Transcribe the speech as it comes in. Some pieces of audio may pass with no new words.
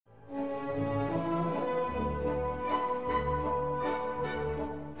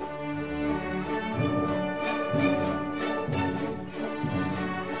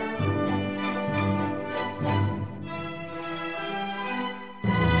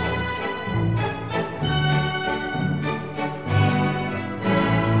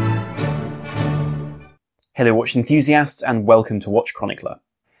Hello watch enthusiasts and welcome to Watch Chronicler.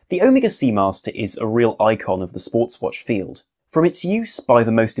 The Omega Seamaster is a real icon of the sports watch field. From its use by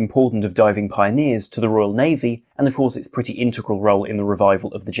the most important of diving pioneers to the Royal Navy, and of course its pretty integral role in the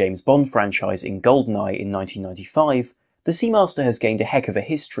revival of the James Bond franchise in GoldenEye in 1995, the Seamaster has gained a heck of a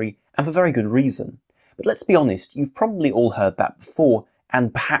history, and for very good reason. But let's be honest, you've probably all heard that before,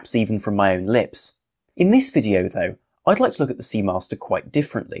 and perhaps even from my own lips. In this video though, I'd like to look at the Seamaster quite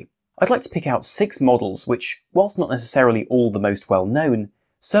differently. I'd like to pick out 6 models which, whilst not necessarily all the most well known,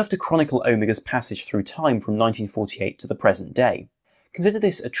 serve to chronicle Omega's passage through time from 1948 to the present day. Consider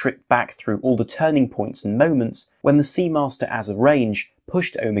this a trip back through all the turning points and moments when the Seamaster as a range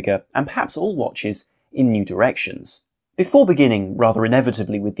pushed Omega, and perhaps all watches, in new directions. Before beginning, rather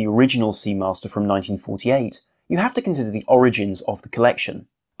inevitably, with the original Seamaster from 1948, you have to consider the origins of the collection.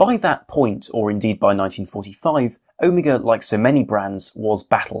 By that point, or indeed by 1945, Omega, like so many brands, was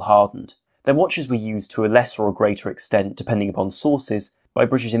battle-hardened. Their watches were used to a lesser or greater extent, depending upon sources, by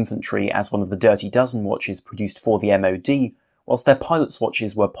British infantry as one of the Dirty Dozen watches produced for the MOD, whilst their pilots'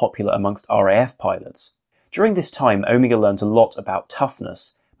 watches were popular amongst RAF pilots. During this time, Omega learnt a lot about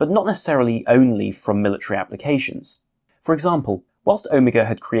toughness, but not necessarily only from military applications. For example, whilst Omega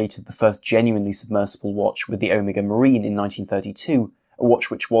had created the first genuinely submersible watch with the Omega Marine in 1932, a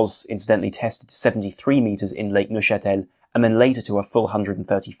watch which was incidentally tested to 73 metres in Lake Neuchâtel and then later to a full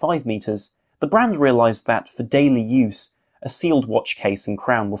 135 metres, the brand realised that for daily use, a sealed watch case and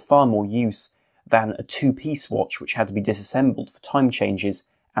crown were far more use than a two-piece watch which had to be disassembled for time changes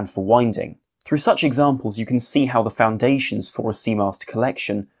and for winding. Through such examples you can see how the foundations for a Seamaster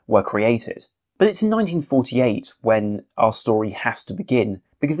collection were created. But it's in 1948 when our story has to begin,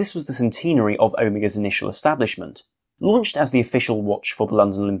 because this was the centenary of Omega's initial establishment. Launched as the official watch for the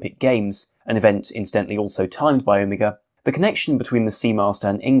London Olympic Games, an event incidentally also timed by Omega, the connection between the Seamaster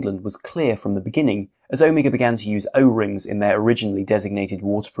and England was clear from the beginning, as Omega began to use O-rings in their originally designated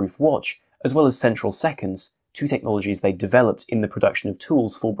waterproof watch, as well as central seconds, two technologies they developed in the production of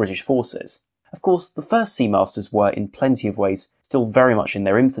tools for British forces. Of course, the first Seamasters were in plenty of ways still very much in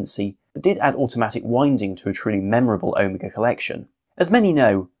their infancy, but did add automatic winding to a truly memorable Omega collection. As many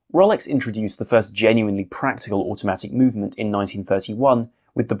know, Rolex introduced the first genuinely practical automatic movement in 1931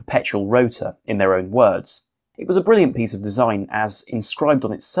 with the perpetual rotor, in their own words. It was a brilliant piece of design as, inscribed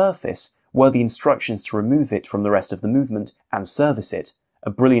on its surface, were the instructions to remove it from the rest of the movement and service it, a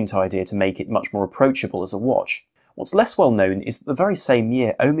brilliant idea to make it much more approachable as a watch. What's less well known is that the very same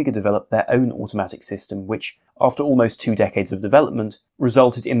year Omega developed their own automatic system which, after almost 2 decades of development,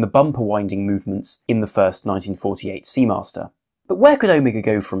 resulted in the bumper winding movements in the first 1948 Seamaster. But where could Omega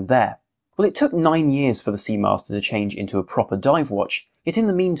go from there? Well, it took 9 years for the Seamaster to change into a proper dive watch, yet in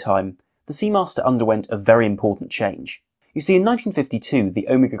the meantime, the Seamaster underwent a very important change. You see, in 1952, the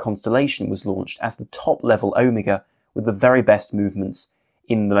Omega Constellation was launched as the top-level Omega with the very best movements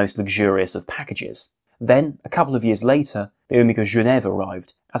in the most luxurious of packages. Then, a couple of years later, the Omega Genève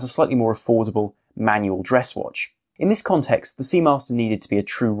arrived as a slightly more affordable manual dress watch. In this context, the Seamaster needed to be a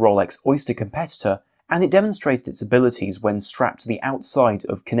true Rolex Oyster competitor, and it demonstrated its abilities when strapped to the outside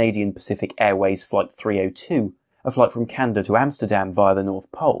of Canadian Pacific Airways Flight 302, a flight from Canada to Amsterdam via the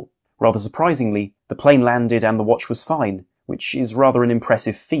North Pole. Rather surprisingly, the plane landed and the watch was fine, which is rather an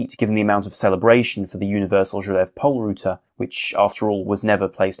impressive feat given the amount of celebration for the Universal Genève Pole router, which after all was never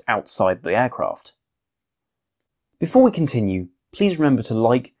placed outside the aircraft. Before we continue, please remember to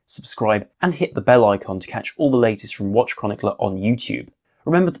like, subscribe and hit the bell icon to catch all the latest from Watch Chronicler on YouTube.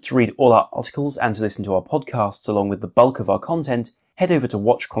 Remember that to read all our articles and to listen to our podcasts along with the bulk of our content, head over to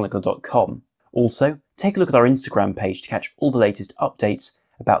watchchronicler.com. Also, take a look at our Instagram page to catch all the latest updates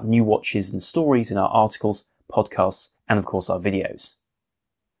about new watches and stories in our articles, podcasts, and of course our videos.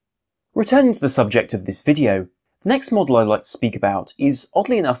 Returning to the subject of this video, the next model I'd like to speak about is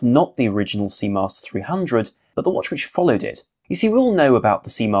oddly enough not the original Seamaster 300, but the watch which followed it. You see, we all know about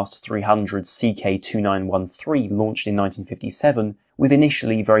the Seamaster 300 CK2913 launched in 1957, with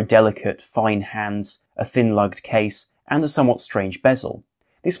initially very delicate, fine hands, a thin-lugged case, and a somewhat strange bezel.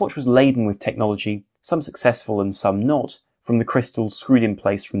 This watch was laden with technology, some successful and some not, from the crystals screwed in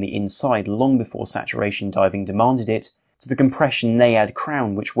place from the inside long before saturation diving demanded it, to the compression Naiad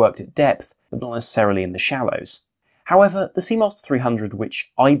crown which worked at depth, but not necessarily in the shallows. However, the Seamaster 300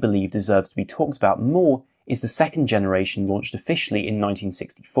 which I believe deserves to be talked about more is the second generation launched officially in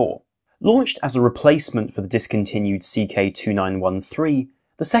 1964. Launched as a replacement for the discontinued CK2913,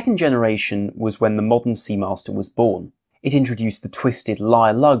 the second generation was when the modern Seamaster was born. It introduced the twisted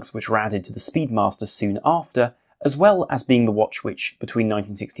lyre lugs which were added to the Speedmaster soon after, as well as being the watch which, between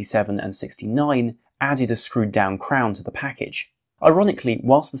 1967 and 69, added a screwed down crown to the package. Ironically,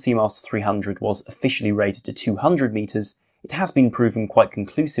 whilst the Seamaster 300 was officially rated to 200 metres, it has been proven quite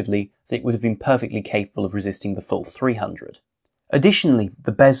conclusively that it would have been perfectly capable of resisting the full 300. Additionally,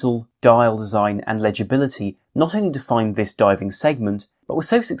 the bezel, dial design and legibility not only defined this diving segment, but were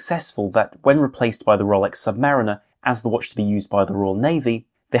so successful that when replaced by the Rolex Submariner as the watch to be used by the Royal Navy,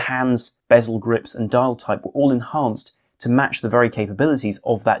 the hands, bezel grips and dial type were all enhanced to match the very capabilities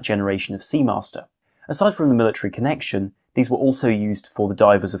of that generation of Seamaster. Aside from the military connection, these were also used for the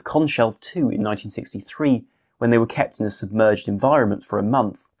divers of Constellation 2 in 1963 when they were kept in a submerged environment for a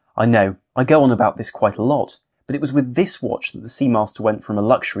month. I know, I go on about this quite a lot, but it was with this watch that the Seamaster went from a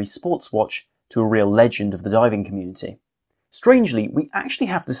luxury sports watch to a real legend of the diving community. Strangely, we actually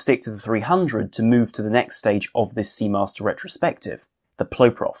have to stick to the 300 to move to the next stage of this Seamaster retrospective, the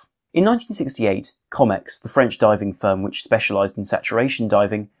Ploprof. In 1968, Comex, the French diving firm which specialised in saturation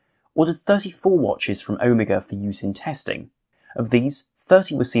diving, ordered 34 watches from Omega for use in testing. Of these,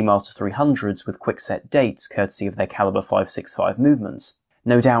 30 were Seamaster 300s with quick-set dates courtesy of their caliber 565 movements.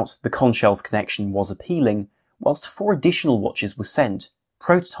 No doubt, the Constellation connection was appealing, whilst 4 additional watches were sent,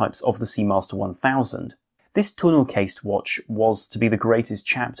 prototypes of the Seamaster 1000. This tonneau-cased watch was to be the greatest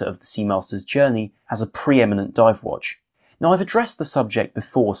chapter of the Seamaster's journey as a preeminent dive watch. Now, I've addressed the subject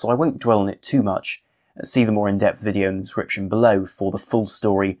before, so I won't dwell on it too much. See the more in-depth video in the description below for the full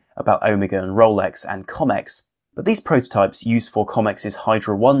story about Omega and Rolex and Comex. But these prototypes used for Comex's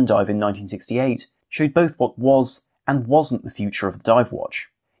Hydra 1 dive in 1968 showed both what was and wasn't the future of the dive watch.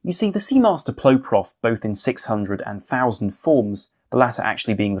 You see, the Seamaster Ploprof, both in 600 and 1000 forms, the latter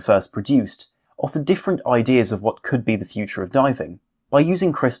actually being the first produced, offered different ideas of what could be the future of diving. By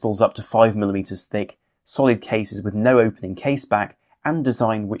using crystals up to 5mm thick, solid cases with no opening caseback, and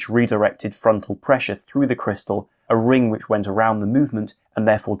design which redirected frontal pressure through the crystal, a ring which went around the movement and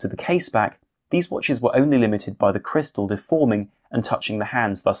therefore to the caseback, these watches were only limited by the crystal deforming and touching the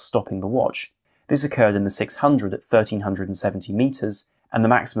hands, thus stopping the watch. This occurred in the 600 at 1370 metres, and the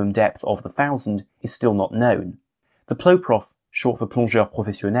maximum depth of the 1000 is still not known. The Ploprof, short for Plongeur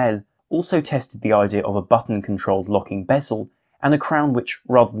Professionnel, also tested the idea of a button-controlled locking bezel and a crown which,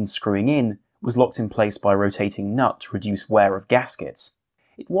 rather than screwing in, was locked in place by a rotating nut to reduce wear of gaskets.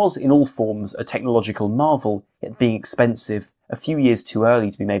 It was, in all forms, a technological marvel, yet being expensive, a few years too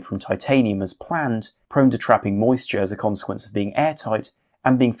early to be made from titanium as planned, prone to trapping moisture as a consequence of being airtight,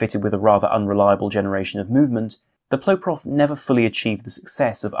 and being fitted with a rather unreliable generation of movement, the Ploprof never fully achieved the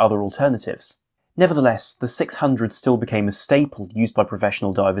success of other alternatives. Nevertheless, the 600 still became a staple used by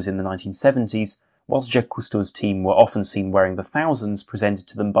professional divers in the 1970s, whilst Jacques Cousteau's team were often seen wearing the 1000s presented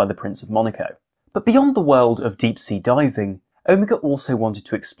to them by the Prince of Monaco. But beyond the world of deep-sea diving, Omega also wanted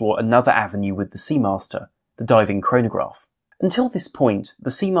to explore another avenue with the Seamaster, the diving chronograph. Until this point, the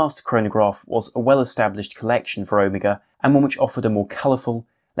Seamaster chronograph was a well-established collection for Omega and one which offered a more colourful,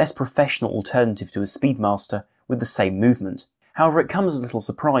 less professional alternative to a Speedmaster with the same movement. However, it comes as a little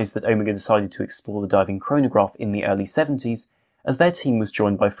surprise that Omega decided to explore the diving chronograph in the early 70s, as their team was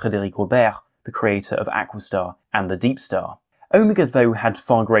joined by Frédéric Aubert, the creator of Aquastar and the Deep Star. Omega, though, had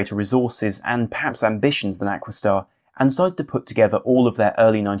far greater resources and perhaps ambitions than Aquastar, and decided to put together all of their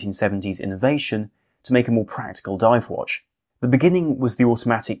early 1970s innovation to make a more practical dive watch. The beginning was the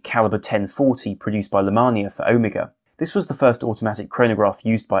automatic caliber 1040 produced by Lemania for Omega. This was the first automatic chronograph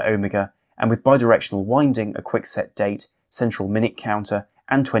used by Omega, and with bidirectional winding, a quick-set date, central minute counter,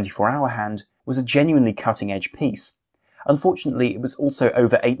 and 24-hour hand, was a genuinely cutting-edge piece. Unfortunately, it was also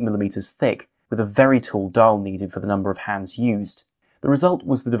over 8mm thick, with a very tall dial needed for the number of hands used. The result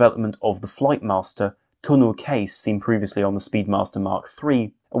was the development of the Flightmaster tonneau case seen previously on the Speedmaster Mark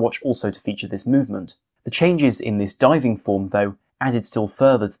III, a watch also to feature this movement. The changes in this diving form, though, added still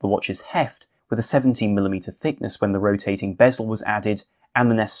further to the watch's heft, with a 17mm thickness when the rotating bezel was added, and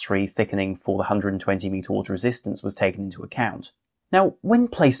the necessary thickening for the 120-metre water resistance was taken into account. Now, when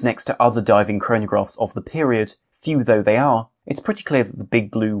placed next to other diving chronographs of the period, few though they are, it's pretty clear that the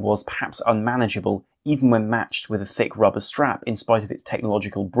Big Blue was perhaps unmanageable, even when matched with a thick rubber strap in spite of its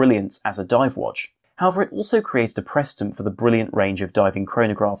technological brilliance as a dive watch. However, it also created a precedent for the brilliant range of diving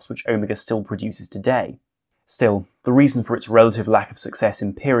chronographs which Omega still produces today. Still, the reason for its relative lack of success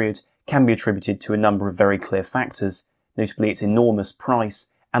in period can be attributed to a number of very clear factors, notably its enormous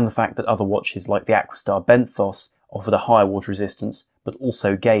price and the fact that other watches like the Aquastar Benthos offered a higher water resistance but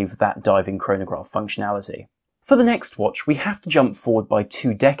also gave that diving chronograph functionality. For the next watch, we have to jump forward by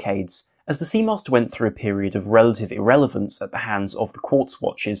 2 decades, as the Seamaster went through a period of relative irrelevance at the hands of the quartz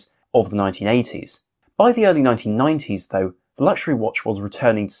watches of the 1980s. By the early 1990s, though, the luxury watch was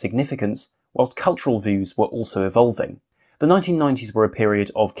returning to significance, whilst cultural views were also evolving. The 1990s were a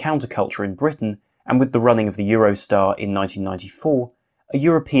period of counterculture in Britain, and with the running of the Eurostar in 1994, a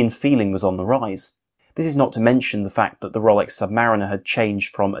European feeling was on the rise. This is not to mention the fact that the Rolex Submariner had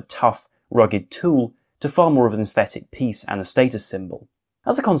changed from a tough, rugged tool to far more of an aesthetic piece and a status symbol.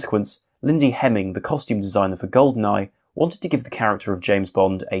 As a consequence, Lindy Hemming, the costume designer for GoldenEye, wanted to give the character of James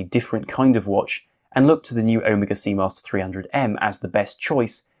Bond a different kind of watch and looked to the new Omega Seamaster 300M as the best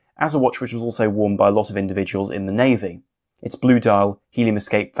choice, as a watch which was also worn by a lot of individuals in the Navy. Its blue dial, helium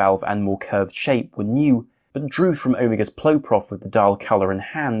escape valve and more curved shape were new, but drew from Omega's Ploprof with the dial colour and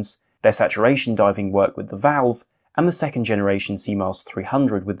hands, their saturation diving work with the valve, and the second generation Seamaster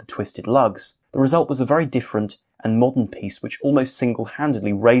 300 with the twisted lugs. The result was a very different and modern piece which almost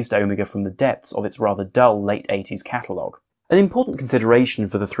single-handedly raised Omega from the depths of its rather dull late 80s catalogue. An important consideration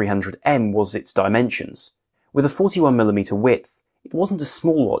for the 300M was its dimensions. With a 41mm width, it wasn't a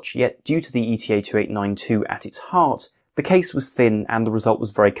small watch, yet due to the ETA 2892 at its heart, the case was thin and the result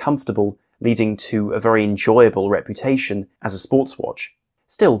was very comfortable, leading to a very enjoyable reputation as a sports watch.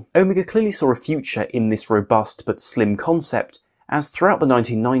 Still, Omega clearly saw a future in this robust but slim concept, as throughout the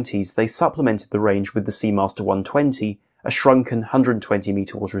 1990s they supplemented the range with the Seamaster 120, a shrunken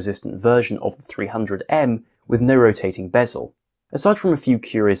 120mm water-resistant version of the 300M with no rotating bezel. Aside from a few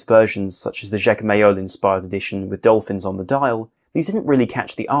curious versions, such as the Jacques Mayol-inspired edition with dolphins on the dial, these didn't really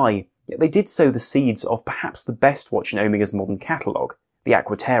catch the eye, yet they did sow the seeds of perhaps the best watch in Omega's modern catalogue, the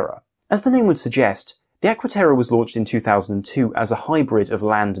Aquaterra. As the name would suggest, the Aquaterra was launched in 2002 as a hybrid of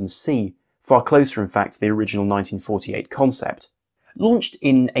land and sea, far closer in fact to the original 1948 concept. Launched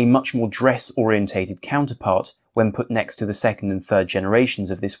in a much more dress-orientated counterpart when put next to the second and third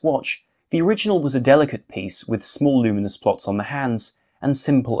generations of this watch, the original was a delicate piece with small luminous plots on the hands and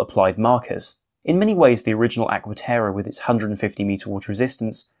simple applied markers. In many ways, the original Aquaterra with its 150m water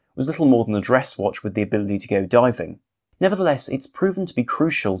resistance was little more than a dress watch with the ability to go diving. Nevertheless, it's proven to be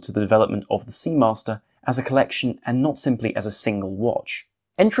crucial to the development of the Seamaster as a collection and not simply as a single watch.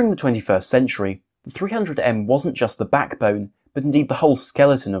 Entering the 21st century, the 300M wasn't just the backbone, but indeed the whole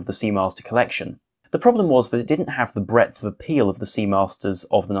skeleton of the Seamaster collection. The problem was that it didn't have the breadth of appeal of the Seamasters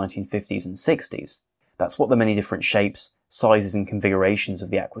of the 1950s and 60s. That's what the many different shapes, sizes and configurations of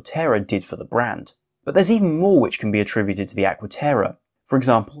the Aquaterra did for the brand. But there's even more which can be attributed to the Aquaterra. For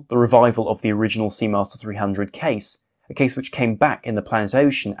example, the revival of the original Seamaster 300 case, a case which came back in the Planet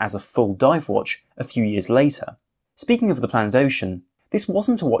Ocean as a full dive watch a few years later. Speaking of the Planet Ocean, this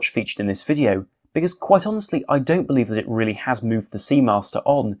wasn't a watch featured in this video, because quite honestly I don't believe that it really has moved the Seamaster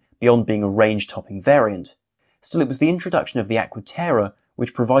on beyond being a range-topping variant. Still, it was the introduction of the Aquaterra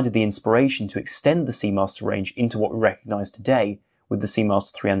which provided the inspiration to extend the Seamaster range into what we recognise today, with the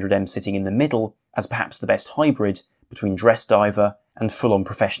Seamaster 300M sitting in the middle as perhaps the best hybrid between dress diver and full-on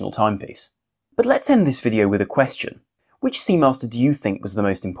professional timepiece. But let's end this video with a question. Which Seamaster do you think was the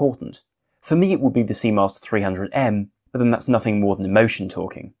most important? For me it would be the Seamaster 300M, but then that's nothing more than emotion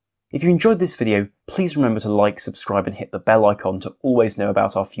talking. If you enjoyed this video, please remember to like, subscribe and hit the bell icon to always know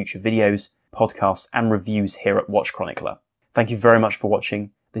about our future videos, podcasts and reviews here at Watch Chronicler. Thank you very much for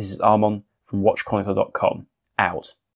watching. This is Armon from WatchChronicler.com. Out.